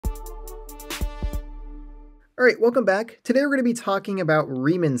All right, welcome back. Today we're going to be talking about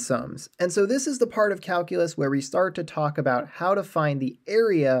Riemann sums. And so this is the part of calculus where we start to talk about how to find the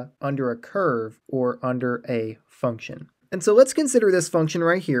area under a curve or under a function. And so let's consider this function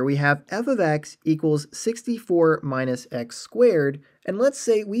right here. We have f of x equals 64 minus x squared. And let's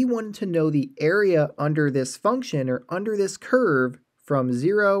say we wanted to know the area under this function or under this curve from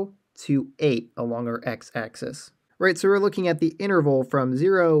 0 to 8 along our x-axis. Right, so we're looking at the interval from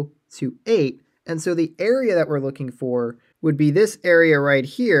 0 to 8. And so the area that we're looking for would be this area right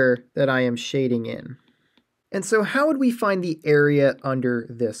here that I am shading in. And so how would we find the area under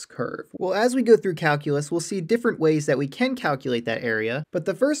this curve? Well, as we go through calculus, we'll see different ways that we can calculate that area. But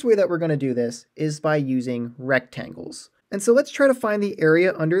the first way that we're going to do this is by using rectangles. And so let's try to find the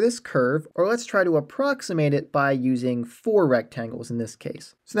area under this curve, or let's try to approximate it by using 4 rectangles in this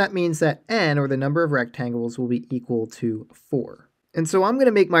case. So that means that n, or the number of rectangles, will be equal to 4. And so I'm going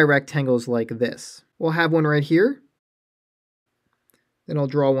to make my rectangles like this. We'll have one right here. Then I'll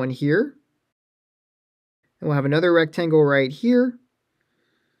draw one here. And we'll have another rectangle right here.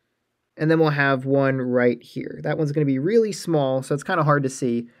 And then we'll have one right here. That one's going to be really small, so it's kind of hard to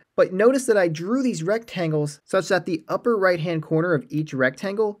see. But notice that I drew these rectangles such that the upper right-hand corner of each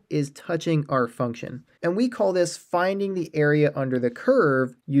rectangle is touching our function. And we call this finding the area under the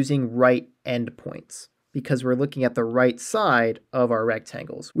curve using right endpoints, because we're looking at the right side of our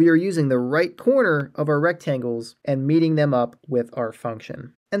rectangles. We are using the right corner of our rectangles and meeting them up with our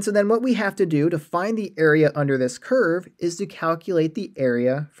function. And so then what we have to do to find the area under this curve is to calculate the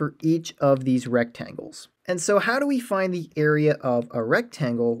area for each of these rectangles. And so how do we find the area of a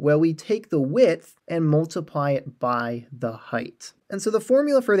rectangle? Well, we take the width and multiply it by the height. And so the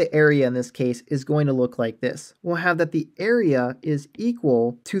formula for the area in this case is going to look like this. We'll have that the area is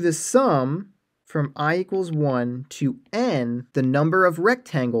equal to the sum from I equals 1 to n, the number of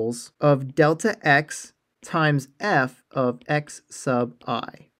rectangles of delta x times f of x sub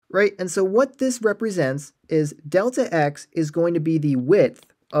I, right? And so what this represents is delta x is going to be the width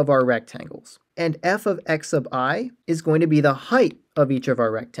of our rectangles, and f of x sub I is going to be the height of each of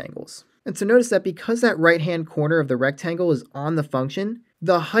our rectangles. And so notice that because that right-hand corner of the rectangle is on the function,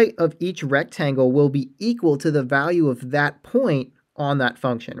 the height of each rectangle will be equal to the value of that point on that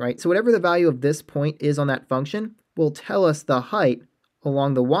function, right? So whatever the value of this point is on that function will tell us the height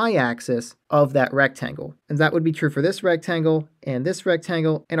along the y-axis of that rectangle. And that would be true for this rectangle, and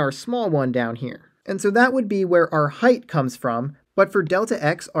our small one down here. And so that would be where our height comes from. But for delta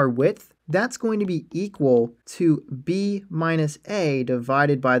x, our width, that's going to be equal to b minus a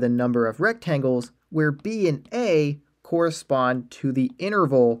divided by the number of rectangles, where b and a correspond to the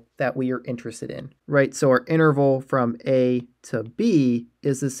interval that we are interested in, right? So our interval from a to b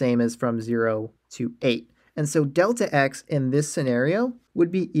is the same as from 0 to 8. And so delta x in this scenario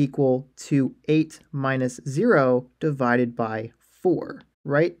would be equal to 8 minus 0 divided by 4,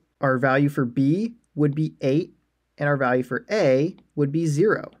 right? Our value for b would be 8, and our value for a would be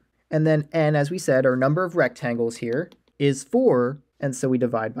 0. And then n, as we said, our number of rectangles here is 4, and so we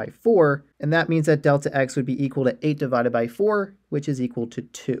divide by 4, and that means that delta x would be equal to 8 divided by 4, which is equal to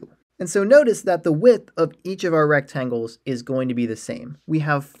 2. And so notice that the width of each of our rectangles is going to be the same. We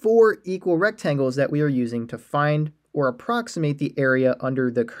have 4 equal rectangles that we are using to find or approximate the area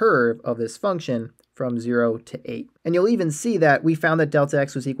under the curve of this function from 0 to 8. And you'll even see that we found that delta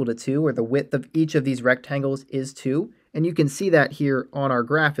x was equal to 2, or the width of each of these rectangles is 2. And you can see that here on our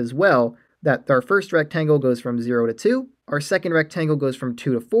graph as well, that our first rectangle goes from 0 to 2, our second rectangle goes from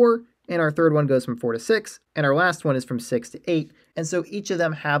 2 to 4, and our third one goes from 4 to 6, and our last one is from 6 to 8. And so each of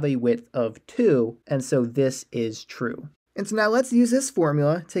them have a width of 2, and so this is true. And so now let's use this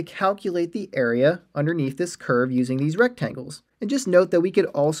formula to calculate the area underneath this curve using these rectangles. And just note that we could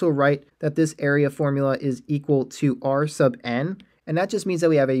also write that this area formula is equal to r sub n, and that just means that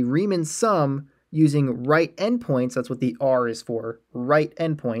we have a Riemann sum using right endpoints, that's what the r is for, right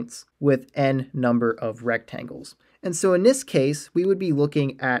endpoints, with n number of rectangles. And so in this case, we would be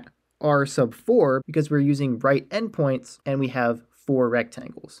looking at r sub 4 because we're using right endpoints and we have 4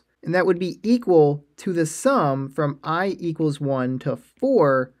 rectangles. And that would be equal to the sum from I equals 1 to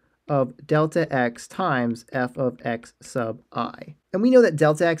 4 of delta x times f of x sub I. And we know that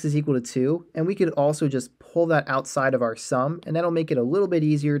delta x is equal to 2, and we could also just pull that outside of our sum, and that'll make it a little bit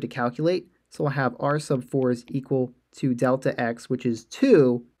easier to calculate. So we'll have r sub 4 is equal to delta x, which is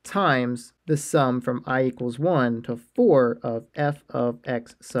 2, times the sum from I equals 1 to 4 of f of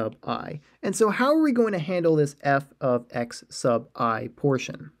x sub I. And so how are we going to handle this f of x sub I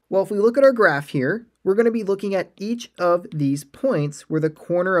portion? Well, if we look at our graph here, we're going to be looking at each of these points where the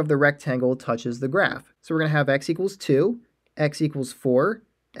corner of the rectangle touches the graph. So we're going to have x equals 2, x equals 4,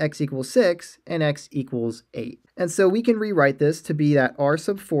 x equals 6, and x equals 8. And so we can rewrite this to be that r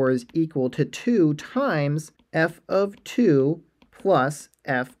sub 4 is equal to 2 times f of 2 plus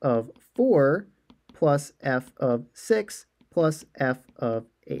f of 4 plus f of 6 plus f of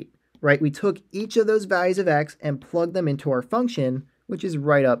 8, right? We took each of those values of x and plugged them into our function, which is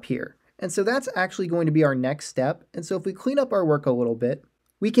right up here. And so that's actually going to be our next step. And so if we clean up our work a little bit,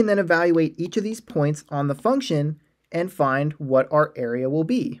 we can then evaluate each of these points on the function and find what our area will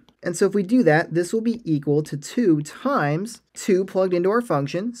be. And so if we do that, this will be equal to 2 times 2 plugged into our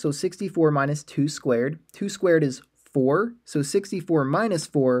function, so 64 minus 2 squared. 2 squared is 4, so 64 minus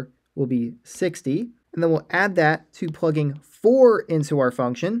 4 will be 60. And then we'll add that to plugging 4 into our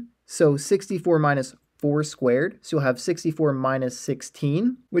function, so 64 minus 4 squared, so you'll have 64 minus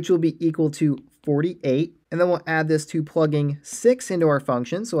 16, which will be equal to 48. And then we'll add this to plugging 6 into our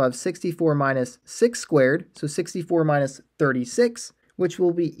function, so we'll have 64 minus 6 squared, so 64 minus 36, which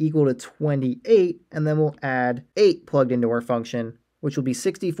will be equal to 28. And then we'll add 8 plugged into our function, which will be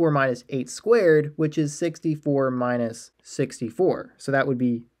 64 minus 8 squared, which is 64 minus 64. So that would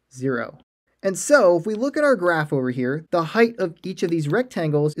be 0. And so if we look at our graph over here, the height of each of these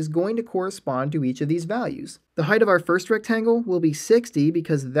rectangles is going to correspond to each of these values. The height of our first rectangle will be 60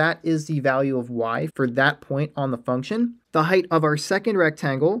 because that is the value of y for that point on the function. The height of our second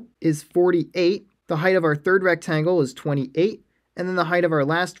rectangle is 48. The height of our third rectangle is 28. And then the height of our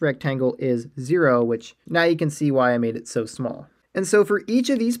last rectangle is 0, which now you can see why I made it so small. And so for each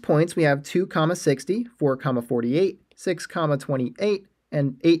of these points, we have 2, 60, 4, 48, 6, 28,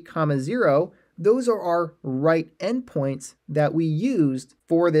 and 8, 0, those are our right endpoints that we used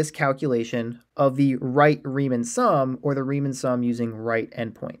for this calculation of the right Riemann sum, or the Riemann sum using right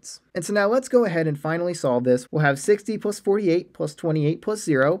endpoints. And so now let's go ahead and finally solve this. We'll have 60 plus 48 plus 28 plus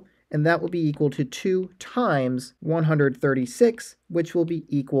 0, and that will be equal to 2 times 136, which will be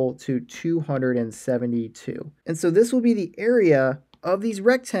equal to 272. And so this will be the area of these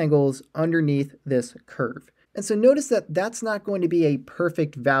rectangles underneath this curve. And so notice that that's not going to be a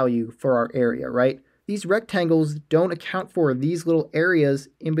perfect value for our area, right? These rectangles don't account for these little areas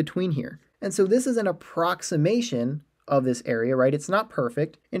in between here. And so this is an approximation of this area, right? It's not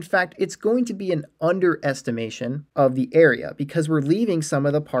perfect. In fact, it's going to be an underestimation of the area because we're leaving some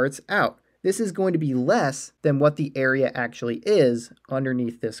of the parts out. This is going to be less than what the area actually is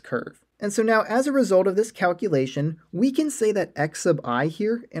underneath this curve. And so now as a result of this calculation, we can say that x sub I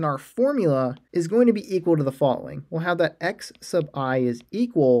here in our formula is going to be equal to the following. We'll have that x sub I is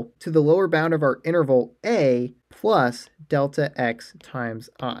equal to the lower bound of our interval a plus delta x times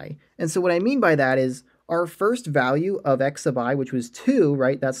I. And so what I mean by that is our first value of x sub I, which was 2,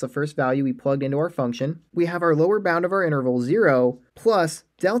 right? That's the first value we plugged into our function. We have our lower bound of our interval 0 plus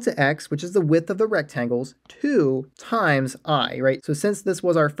delta x, which is the width of the rectangles, 2 times I, right? So since this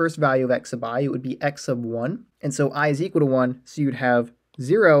was our first value of x sub I, it would be x sub 1. And so I is equal to 1, so you'd have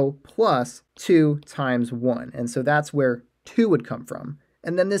 0 plus 2 times 1. And so that's where 2 would come from.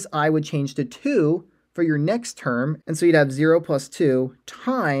 And then this I would change to 2 for your next term, and so you'd have 0 plus 2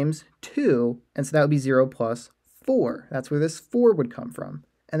 times 2, and so that would be 0 plus 4. That's where this 4 would come from.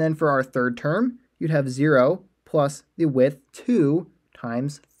 And then for our third term, you'd have 0 plus the width 2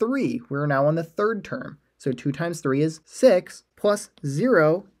 times 3. We're now on the third term. So 2 times 3 is 6, plus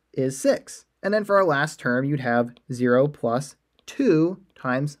 0 is 6. And then for our last term, you'd have 0 plus 2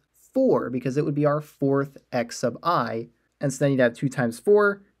 times 4, because it would be our fourth x sub I. And so then you'd have 2 times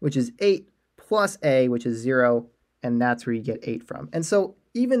 4, which is 8, plus a, which is 0, and that's where you get 8 from. And so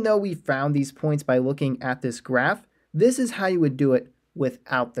even though we found these points by looking at this graph, this is how you would do it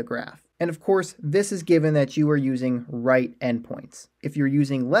without the graph. And of course, this is given that you are using right endpoints. If you're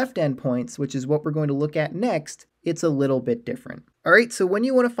using left endpoints, which is what we're going to look at next, it's a little bit different. All right, so when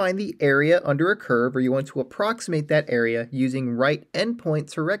you want to find the area under a curve, or you want to approximate that area using right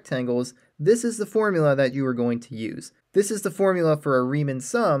endpoints for rectangles, this is the formula that you are going to use. This is the formula for a Riemann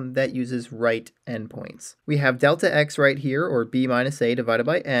sum that uses right endpoints. We have delta x right here, or b minus a divided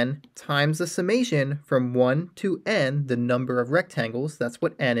by n, times the summation from 1 to n, the number of rectangles, that's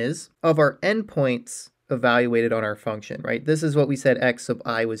what n is, of our endpoints evaluated on our function, right? This is what we said x sub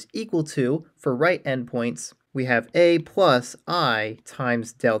I was equal to for right endpoints. We have a plus I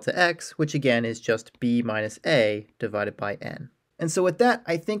times delta x, which again is just b minus a divided by n. And so with that,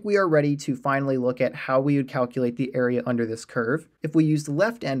 I think we are ready to finally look at how we would calculate the area under this curve if we used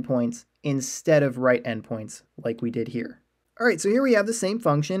left endpoints instead of right endpoints like we did here. All right, so here we have the same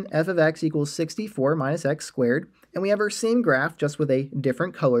function, f of x equals 64 minus x squared, and we have our same graph just with a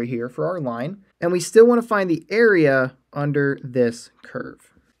different color here for our line, and we still want to find the area under this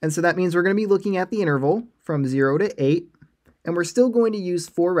curve. And so that means we're going to be looking at the interval from 0 to 8, And we're still going to use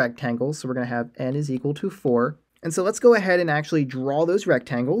 4 rectangles, so we're going to have n is equal to 4. And so let's go ahead and actually draw those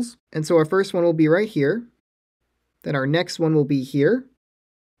rectangles. And so our first one will be right here. Then our next one will be here.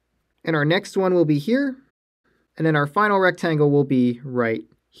 And our next one will be here. And then our final rectangle will be right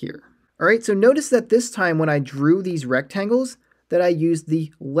here. All right, so notice that this time when I drew these rectangles, that I used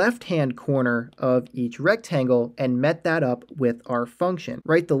the left-hand corner of each rectangle and met that up with our function,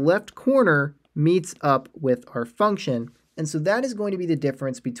 right? The left corner meets up with our function. And so that is going to be the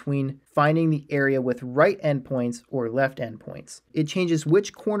difference between finding the area with right endpoints or left endpoints. It changes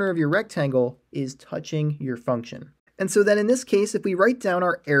which corner of your rectangle is touching your function. And so then in this case, if we write down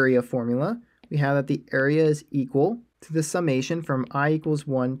our area formula, we have that the area is equal to the summation from I equals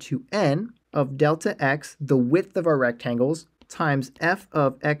 1 to n of delta x, the width of our rectangles, times f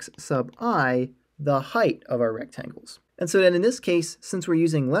of x sub I, the height of our rectangles. And so then in this case, since we're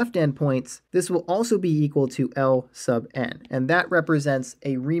using left endpoints, this will also be equal to L sub n. And that represents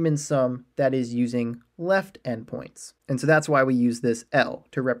a Riemann sum that is using left endpoints. And so that's why we use this L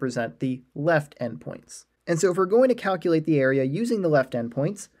to represent the left endpoints. And so if we're going to calculate the area using the left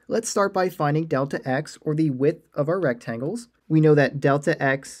endpoints, let's start by finding delta x, or the width of our rectangles. We know that delta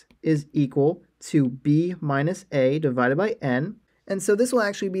x is equal to b minus a divided by n. And so this will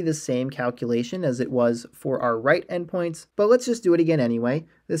actually be the same calculation as it was for our right endpoints, but let's just do it again anyway.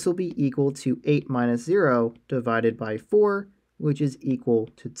 This will be equal to 8 minus 0 divided by 4, which is equal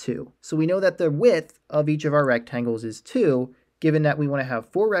to 2. So we know that the width of each of our rectangles is 2, given that we want to have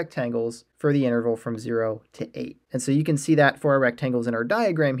 4 rectangles for the interval from 0 to 8. And so you can see that for our rectangles in our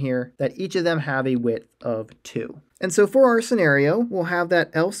diagram here, that each of them have a width of 2. And so for our scenario, we'll have that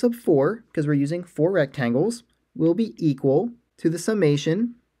L sub 4, because we're using 4 rectangles, will be equal to the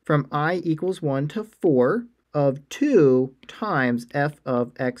summation from I equals 1 to 4 of 2 times f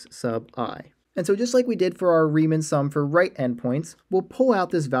of x sub I. And so just like we did for our Riemann sum for right endpoints, we'll pull out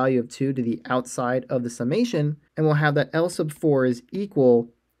this value of 2 to the outside of the summation, and we'll have that L sub 4 is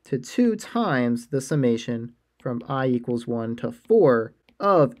equal to 2 times the summation from I equals 1 to 4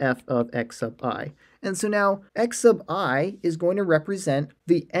 of f of x sub I. And so now x sub I is going to represent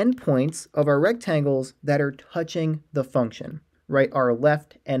the endpoints of our rectangles that are touching the function, right? Our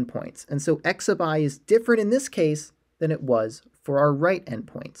left endpoints. And so x sub I is different in this case than it was for our right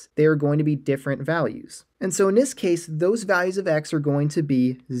endpoints. They are going to be different values. And so in this case, those values of x are going to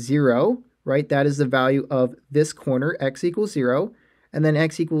be 0, right? That is the value of this corner, x equals 0, and then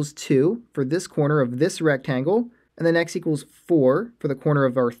x equals 2 for this corner of this rectangle, and then x equals 4 for the corner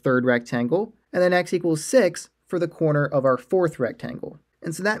of our third rectangle, and then x equals 6 for the corner of our fourth rectangle.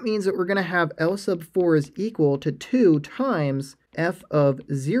 And so that means that we're going to have L sub 4 is equal to 2 times f of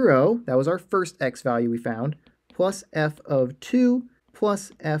 0, that was our first x value we found, plus f of 2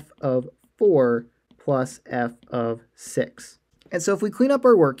 plus f of 4 plus f of 6. And so if we clean up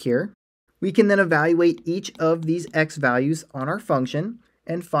our work here, we can then evaluate each of these x values on our function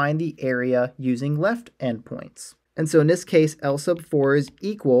and find the area using left endpoints. And so in this case, L sub 4 is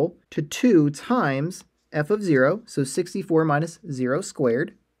equal to 2 times f of 0, so 64 minus 0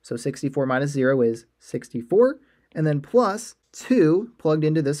 squared. So 64 minus 0 is 64, and then plus 2 plugged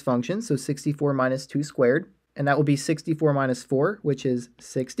into this function, so 64 minus 2 squared, and that will be 64 minus 4, which is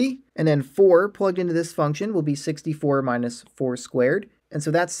 60. And then 4 plugged into this function will be 64 minus 4 squared, and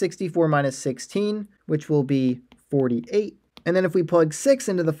so that's 64 minus 16, which will be 48. And then if we plug 6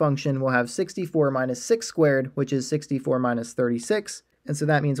 into the function, we'll have 64 minus 6 squared, which is 64 minus 36, and so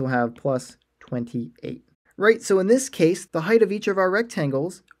that means we'll have plus 28. Right, so in this case, the height of each of our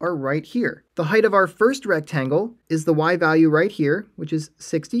rectangles are right here. The height of our first rectangle is the y value right here, which is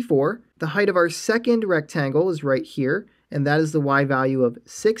 64. The height of our second rectangle is right here, and that is the y value of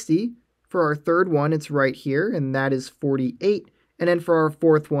 60. For our third one, it's right here, and that is 48. And then for our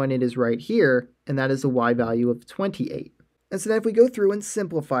fourth one, it is right here, and that is the y value of 28. And so then if we go through and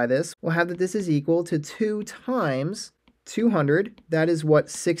simplify this, we'll have that this is equal to 2 times 200. That is what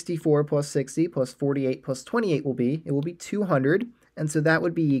 64 plus 60 plus 48 plus 28 will be. It will be 200, and so that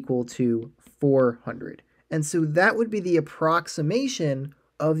would be equal to 400. And so that would be the approximation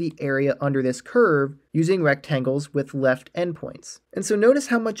of the area under this curve using rectangles with left endpoints. And so notice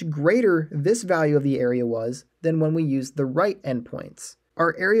how much greater this value of the area was than when we used the right endpoints.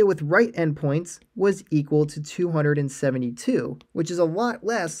 Our area with right endpoints was equal to 272, which is a lot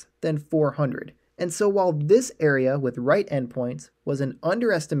less than 400. And so while this area with right endpoints was an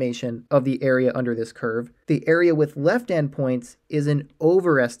underestimation of the area under this curve, the area with left endpoints is an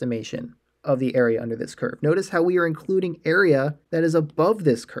overestimation of the area under this curve. Notice how we are including area that is above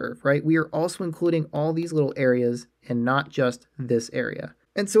this curve, right? We are also including all these little areas and not just this area.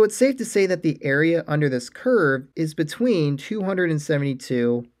 And so it's safe to say that the area under this curve is between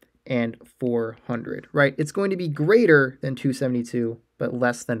 272 and 400, right? It's going to be greater than 272, but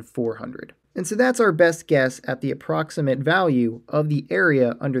less than 400. And so that's our best guess at the approximate value of the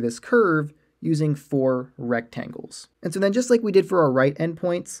area under this curve using 4 rectangles. And so then just like we did for our right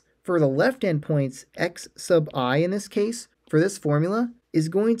endpoints, for the left endpoints, x sub I in this case, for this formula, is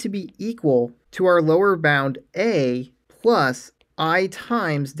going to be equal to our lower bound a plus I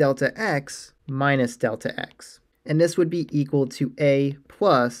times delta x minus delta x. And this would be equal to a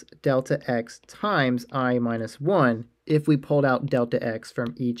plus delta x times I minus 1 if we pulled out delta x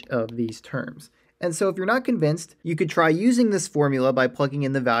from each of these terms. And so if you're not convinced, you could try using this formula by plugging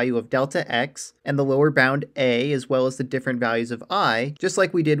in the value of delta x and the lower bound a, as well as the different values of I, just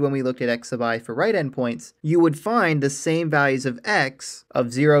like we did when we looked at x sub I for right endpoints. You would find the same values of x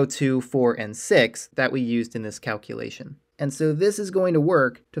of 0, 2, 4, and 6 that we used in this calculation. And so this is going to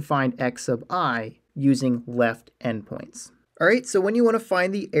work to find x sub I using left endpoints. All right, so when you want to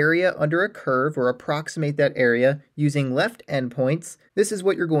find the area under a curve or approximate that area using left endpoints, this is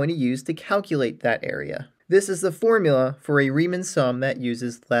what you're going to use to calculate that area. This is the formula for a Riemann sum that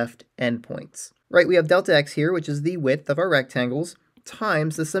uses left endpoints. Right, we have delta x here, which is the width of our rectangles,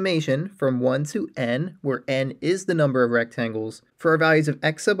 times the summation from 1 to n, where n is the number of rectangles, for our values of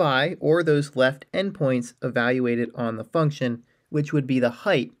x sub I, or those left endpoints evaluated on the function, which would be the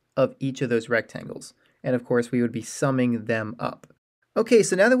height of each of those rectangles. And of course, we would be summing them up. Okay,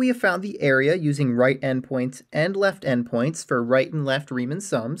 so now that we have found the area using right endpoints and left endpoints for right and left Riemann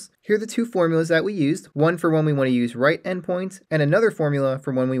sums, here are the 2 formulas that we used, one for when we want to use right endpoints and another formula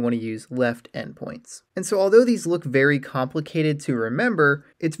for when we want to use left endpoints. And so although these look very complicated to remember,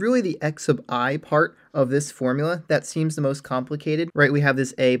 it's really the x sub I part of this formula that seems the most complicated, right? We have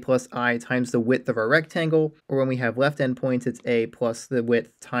this a plus I times the width of our rectangle, or when we have left endpoints, it's a plus the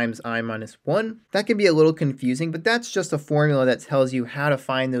width times I minus 1. That can be a little confusing, but that's just a formula that tells you how to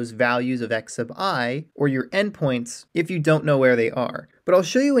find those values of x sub I, or your endpoints, if you don't know where they are. But I'll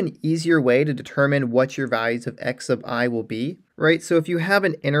show you an easier way to determine what your values of x sub I will be, right? So if you have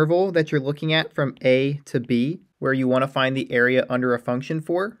an interval that you're looking at from a to b, where you want to find the area under a function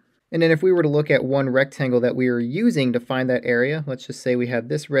for, and then if we were to look at one rectangle that we were using to find that area, let's just say we have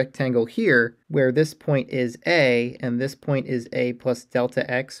this rectangle here, where this point is a, and this point is a plus delta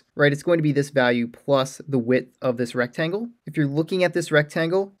x, right? It's going to be this value plus the width of this rectangle. If you're looking at this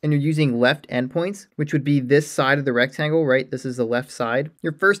rectangle and you're using left endpoints, which would be this side of the rectangle, right? This is the left side.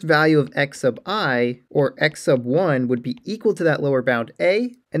 Your first value of x sub I, or x sub 1, would be equal to that lower bound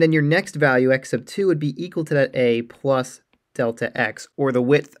a, and then your next value, x sub 2, would be equal to that a plus delta x, or the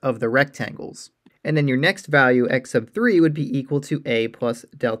width of the rectangles. And then your next value, x sub 3, would be equal to a plus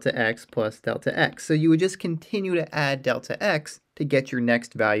delta x plus delta x. So you would just continue to add delta x to get your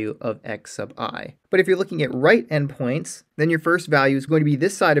next value of x sub I. But if you're looking at right endpoints, then your first value is going to be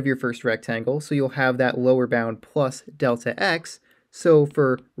this side of your first rectangle, so you'll have that lower bound plus delta x. So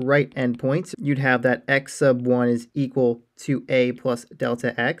for right endpoints, you'd have that x sub 1 is equal to a plus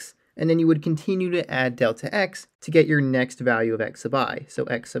delta x, and then you would continue to add delta x to get your next value of x sub I. So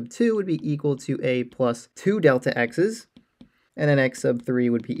x sub 2 would be equal to a plus 2 delta x's, and then x sub 3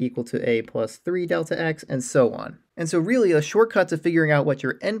 would be equal to a plus 3 delta x, and so on. And so really a shortcut to figuring out what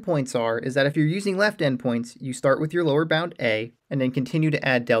your endpoints are is that if you're using left endpoints, you start with your lower bound a, and then continue to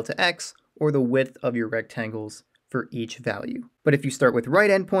add delta x, or the width of your rectangles, for each value. But if you start with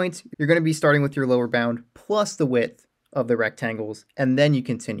right endpoints, you're going to be starting with your lower bound plus the width of the rectangles, and then you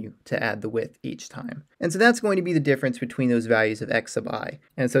continue to add the width each time. And so that's going to be the difference between those values of x sub I.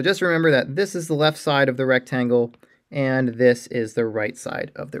 And so just remember that this is the left side of the rectangle, and this is the right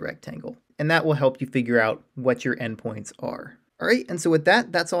side of the rectangle. And that will help you figure out what your endpoints are. All right, and so with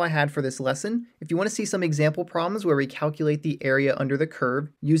that, that's all I had for this lesson. If you want to see some example problems where we calculate the area under the curve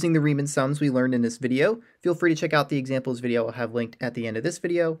using the Riemann sums we learned in this video, feel free to check out the examples video I'll have linked at the end of this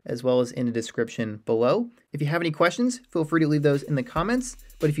video, as well as in the description below. If you have any questions, feel free to leave those in the comments.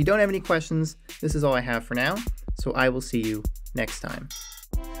 But if you don't have any questions, this is all I have for now. So I will see you next time.